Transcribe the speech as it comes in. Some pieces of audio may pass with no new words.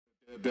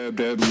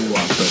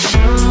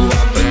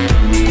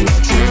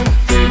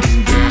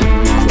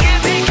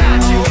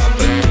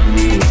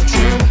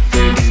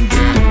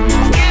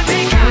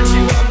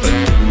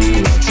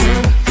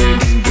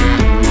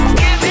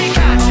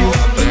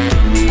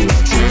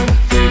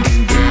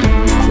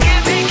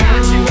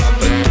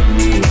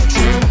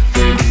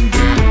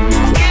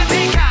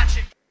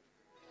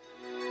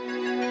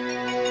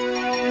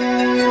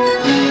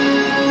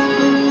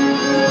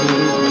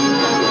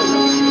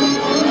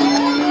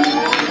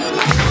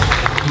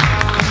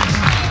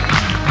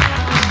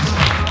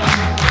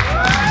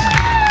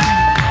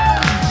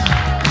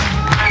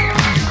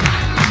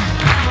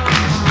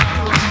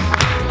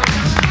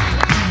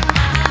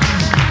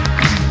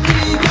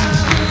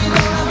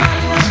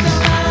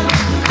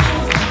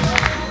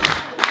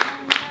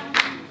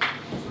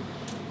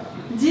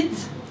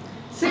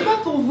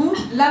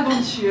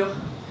L'aventure.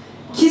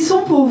 Qui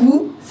sont pour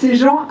vous ces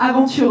gens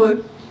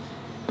aventureux?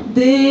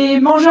 Des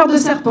mangeurs de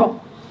serpents,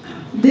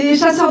 des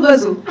chasseurs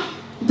d'oiseaux,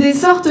 des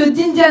sortes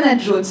d'Indiana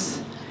Jones,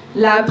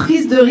 la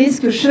prise de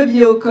risque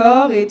chevillée au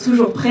corps et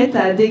toujours prête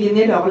à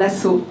dégainer leur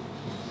lasso.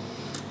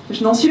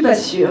 Je n'en suis pas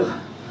sûre.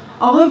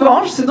 En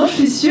revanche, ce dont je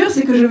suis sûre,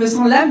 c'est que je me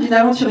sens l'âme d'une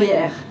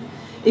aventurière.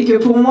 Et que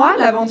pour moi,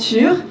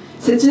 l'aventure,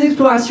 c'est une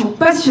exploration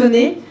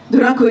passionnée de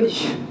l'inconnu.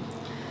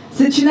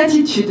 C'est une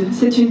attitude,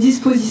 c'est une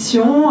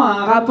disposition,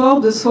 un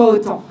rapport de soi au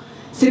temps.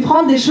 C'est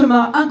prendre des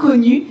chemins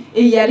inconnus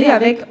et y aller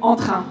avec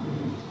entrain.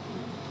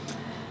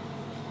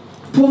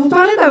 Pour vous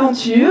parler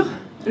d'aventure,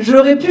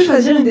 j'aurais pu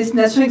choisir une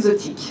destination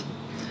exotique.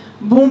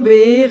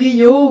 Bombay,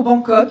 Rio ou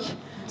Bangkok,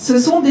 ce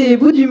sont des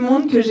bouts du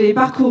monde que j'ai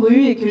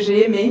parcourus et que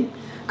j'ai aimés,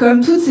 comme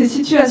toutes ces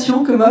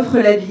situations que m'offre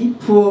la vie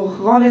pour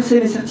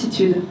renverser mes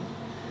certitudes.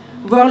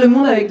 Voir le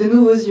monde avec de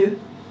nouveaux yeux,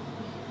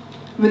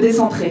 me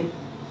décentrer.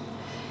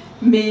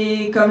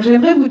 Mais comme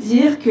j'aimerais vous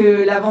dire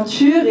que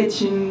l'aventure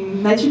est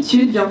une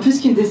attitude bien plus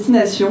qu'une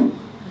destination,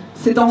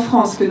 c'est en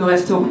France que nous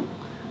resterons,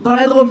 dans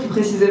la Drôme plus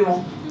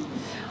précisément,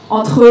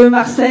 entre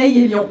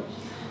Marseille et Lyon.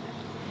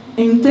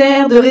 Une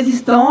terre de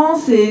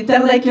résistance et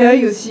terre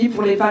d'accueil aussi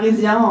pour les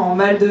Parisiens en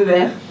mal de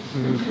verre.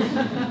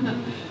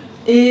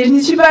 Et je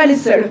n'y suis pas allée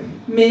seule,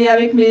 mais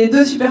avec mes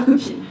deux super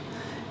copines.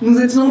 Nous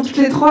étions toutes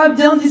les trois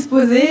bien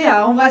disposées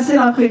à embrasser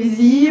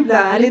l'imprévisible,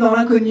 à aller dans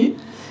l'inconnu.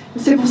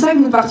 C'est pour ça que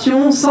nous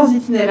partions sans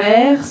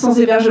itinéraire, sans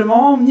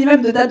hébergement, ni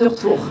même de date de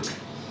retour.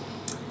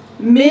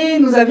 Mais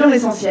nous avions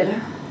l'essentiel,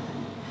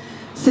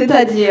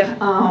 c'est-à-dire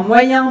un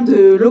moyen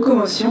de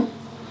locomotion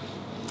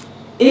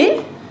et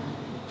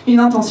une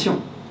intention.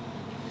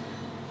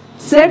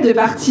 Celle de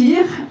partir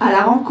à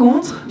la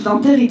rencontre d'un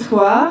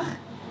territoire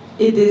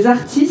et des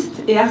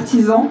artistes et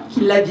artisans qui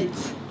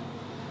l'habitent.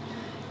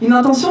 Une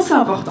intention, c'est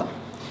important.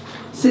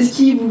 C'est ce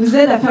qui vous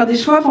aide à faire des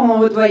choix pendant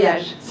votre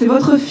voyage. C'est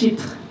votre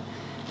filtre.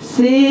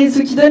 C'est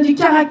ce qui donne du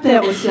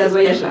caractère aussi à ce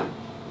voyage-là.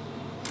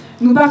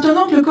 Nous partions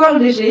donc le corps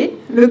léger,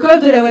 le coffre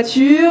de la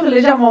voiture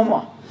légèrement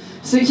moins.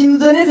 Ce qui nous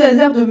donnait des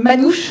airs de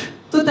manouche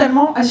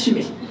totalement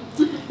assumés.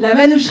 La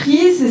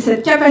manoucherie, c'est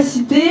cette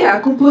capacité à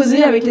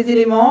composer avec les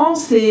éléments,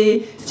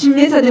 c'est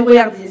stimuler sa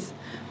débrouillardise.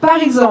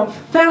 Par exemple,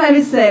 faire la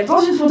vaisselle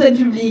dans une fontaine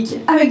publique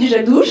avec du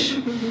gel douche,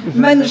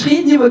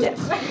 manoucherie niveau 4.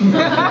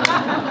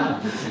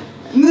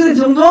 Nous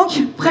étions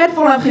donc prêtes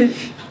pour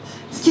l'imprévu.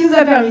 Ce qui nous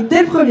a permis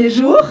dès le premier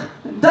jour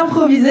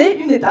d'improviser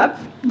une étape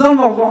dans le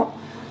Morvan.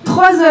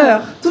 3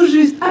 heures tout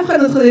juste après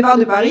notre départ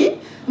de Paris,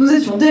 nous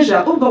étions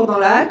déjà au bord d'un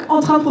lac en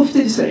train de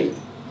profiter du soleil.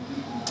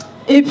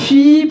 Et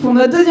puis pour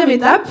notre deuxième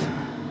étape,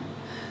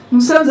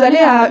 nous sommes allés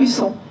à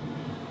Usson,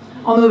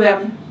 en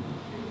Auvergne.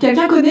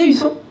 Quelqu'un connaît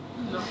Usson?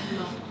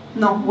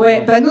 Non,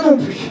 ouais, bah nous non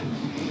plus.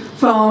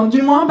 Enfin,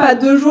 du moins pas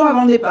 2 jours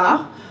avant le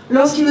départ,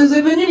 lorsqu'il nous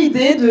est venu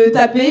l'idée de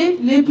taper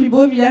les plus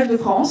beaux villages de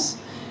France.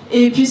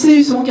 Et puis c'est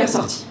Usson qui est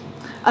ressorti.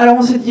 Alors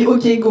on s'est dit,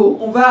 ok, go,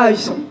 on va à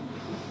Usson.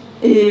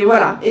 Et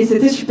voilà, et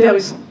c'était super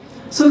Usson.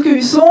 Sauf que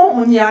Usson,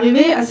 on y est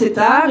arrivé assez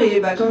tard, et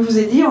bah, comme je vous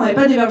ai dit, on n'avait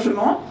pas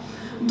d'hébergement.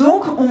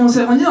 Donc on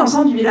s'est rendu dans le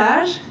centre du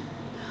village,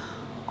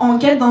 en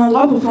quête d'un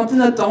endroit pour planter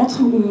notre tente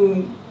ou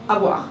à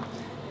boire.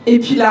 Et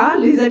puis là,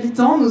 les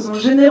habitants nous ont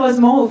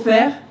généreusement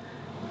offert,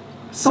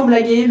 sans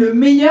blaguer, le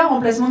meilleur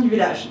emplacement du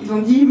village. Ils ont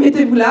dit,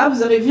 mettez-vous là,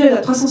 vous aurez vu à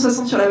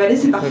 360 sur la vallée,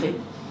 c'est parfait.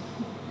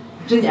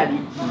 Génial.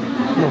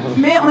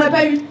 Mais on n'a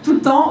pas eu tout le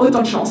temps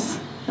autant de chance.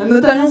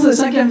 Notamment ce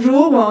 5e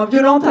jour où un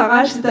violent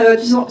orage s'est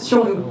abattu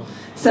sur nous.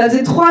 Ça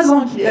faisait 3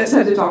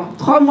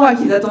 mois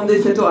qu'ils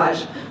attendaient cet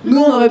orage. Nous,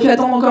 on aurait pu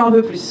attendre encore un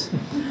peu plus.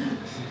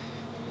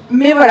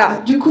 Mais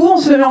voilà, du coup, on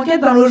se met en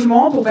quête d'un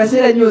logement pour passer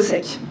la nuit au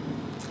sec.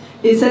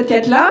 Et cette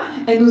quête-là,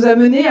 elle nous a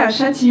menés à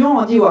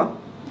Châtillon-en-Diois.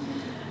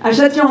 À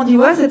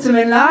Châtillon-en-Diois, cette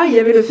semaine-là, il y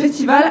avait le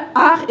festival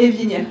Art et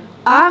Vigne.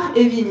 Art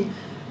et Vigne.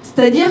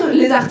 C'est-à-dire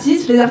les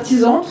artistes, les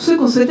artisans, tous ceux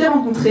qu'on souhaitait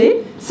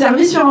rencontrer,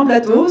 servis sur un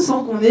plateau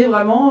sans qu'on ait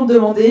vraiment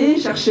demandé,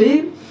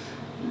 cherché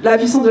la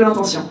puissance de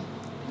l'intention.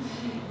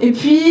 Et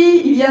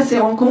puis, il y a ces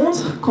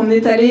rencontres qu'on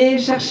est allé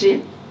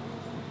chercher.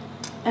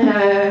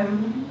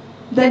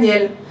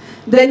 Daniel,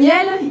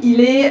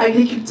 il est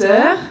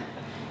agriculteur,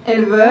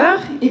 éleveur,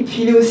 et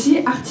puis il est aussi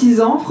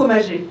artisan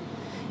fromager.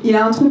 Il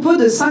a un troupeau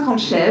de 50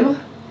 chèvres,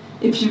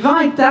 et puis 20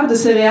 hectares de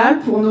céréales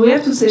pour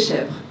nourrir toutes ses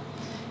chèvres.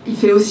 Il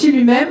fait aussi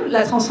lui-même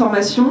la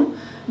transformation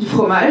du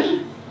fromage,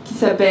 qui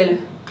s'appelle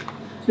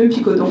le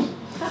picodon.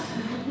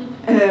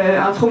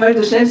 Un fromage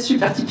de chèvre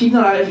super typique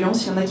dans la région,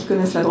 s'il y en a qui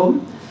connaissent la Drôme.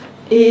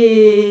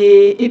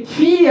 Et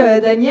puis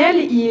Daniel,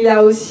 il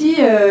a aussi,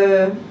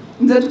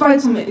 il nous a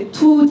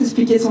tout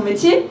expliqué de son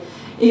métier,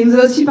 et il nous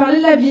a aussi parlé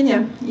de la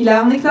vigne. Il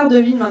a 1 hectare de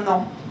vigne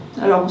maintenant.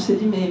 Alors on s'est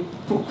dit, mais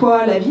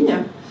pourquoi la vigne ?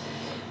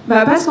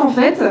 Parce qu'en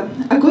fait,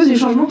 à cause du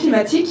changement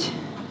climatique,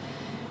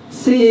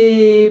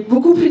 c'est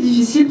beaucoup plus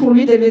difficile pour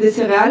lui d'élever des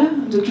céréales,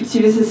 de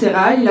cultiver ses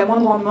céréales, il a moins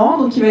de rendement,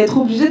 donc il va être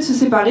obligé de se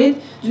séparer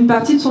d'une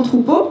partie de son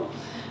troupeau,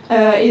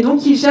 et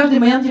donc il cherche des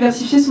moyens de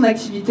diversifier son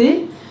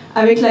activité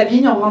avec la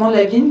vigne, en vendant de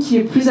la vigne qui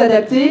est plus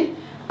adaptée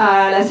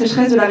à la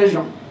sécheresse de la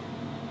région.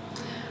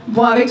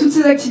 Bon, avec toutes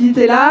ces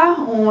activités-là,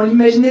 on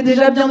l'imaginait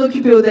déjà bien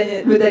occupé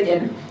le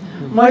Daniel.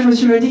 Moi, je me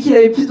suis dit qu'il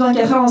avait plus de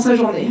 24 heures dans sa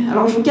journée.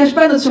 Alors, je ne vous cache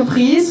pas notre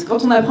surprise,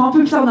 quand on apprend un peu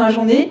plus tard dans la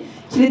journée,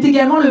 qu'il est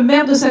également le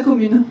maire de sa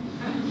commune.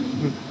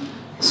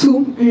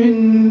 Sous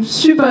un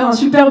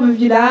superbe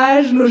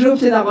village, logé au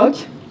pied d'un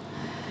roc.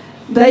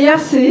 D'ailleurs,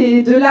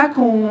 c'est de là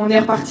qu'on est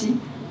reparti.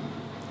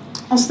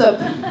 En stop.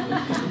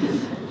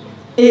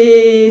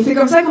 Et c'est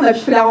comme ça qu'on a pu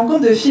faire la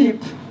rencontre de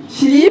Philippe.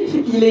 Philippe,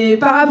 il est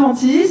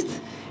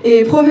parapentiste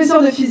et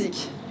professeur de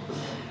physique.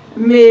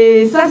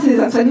 Mais ça,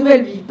 c'est sa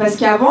nouvelle vie. Parce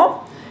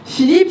qu'avant,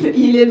 Philippe,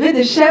 il élevait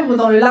des chèvres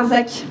dans le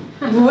Larzac.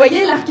 Vous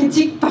voyez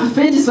l'archétype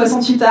parfait du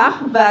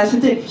 68ard ?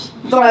 C'était lui,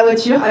 dans la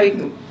voiture avec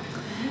nous.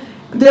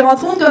 Des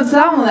rencontres comme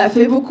ça, on en a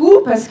fait beaucoup,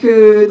 parce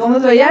que dans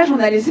notre voyage, on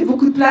a laissé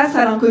beaucoup de place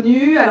à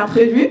l'inconnu, à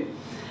l'imprévu.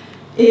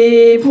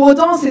 Et pour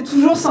autant, on s'est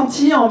toujours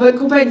senti en bonne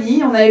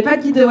compagnie. On n'avait pas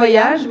de guide de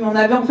voyage, mais on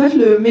avait en fait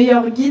le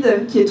meilleur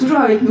guide qui est toujours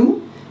avec nous,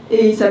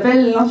 et il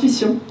s'appelle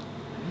l'intuition.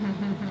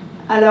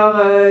 Alors,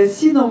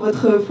 si dans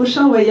votre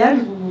prochain voyage,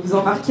 vous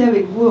embarquez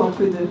avec vous un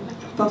peu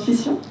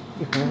d'intuition.